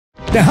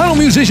Tejano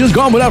musicians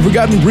gone without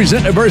forgotten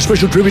present a very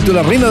special tribute to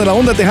la reina de la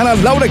onda tejana,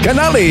 Laura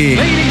Canales.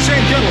 Ladies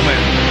and gentlemen,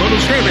 con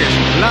ustedes,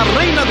 la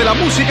reina de la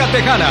música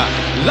tejana,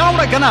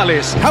 Laura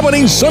Canales.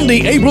 Happening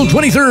Sunday, April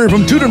 23rd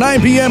from 2 to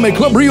 9 p.m. at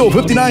Club Rio,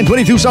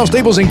 5922 South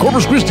Staples in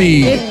Corpus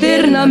Christi.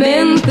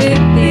 Eternamente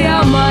te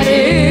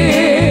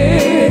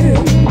amaré,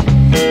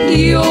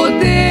 yo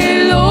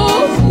te lo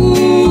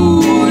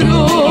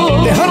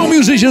juro. Tejano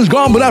musicians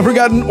gone but not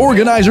forgotten.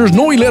 Organizers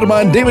Noe Lerma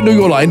and David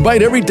Noyola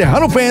invite every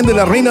Tejano fan de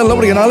la reina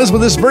Laura Canales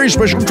with this very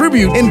special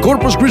tribute in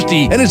Corpus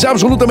Christi, and it's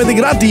absolutamente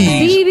gratis.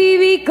 Si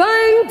viví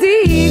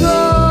contigo.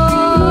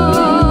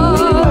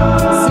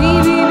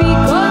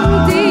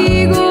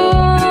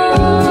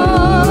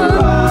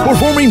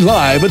 Performing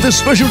live at this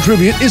special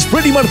tribute is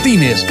Freddy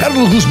Martinez,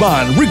 Carlos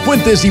Guzman, Rick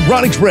Fuentes y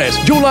Brown Express,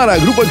 Joe Lara,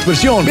 Grupo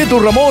Expresión, Beto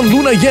Ramón,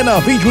 Luna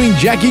Llena featuring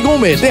Jackie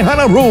Gómez,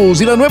 Tejana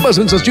Rose y la nueva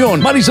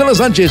sensación, Marisela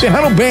Sánchez,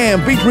 Tejano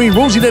Bam featuring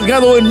Rosie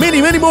Delgado, and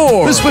many, many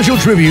more. This special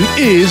tribute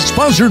is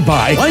sponsored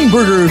by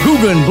Weinberger,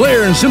 Guggen,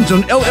 Blair &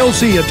 Simpson,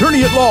 LLC,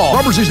 Attorney at Law,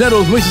 Robert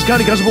Cisneros, Nueces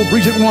County Constable,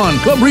 Precinct 1,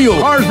 Club Rio,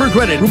 Cars for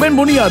Credit, Ruben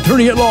Bonilla,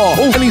 Attorney at Law,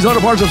 O'Kelly's Auto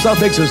Parts of South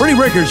Texas, Freddie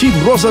Records, Chief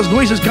Rosas,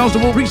 Nueces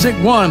Constable,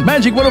 Precinct 1,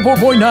 Magic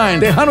 104.9,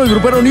 Tejano y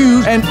Grupero News,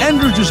 and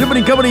Andrews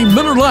Giuseppe Company,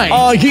 Miller Lite.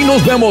 Aquí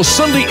nos vemos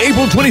Sunday,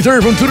 April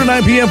 23rd from 2 to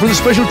 9 p.m. for the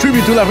special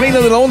tribute to la reina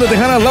de la onda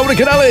tejana, Laura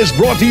Canales,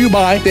 brought to you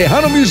by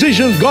Tejano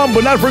musicians gone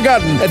but not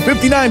forgotten at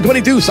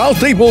 5922 South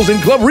Staples in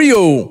Club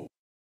Rio.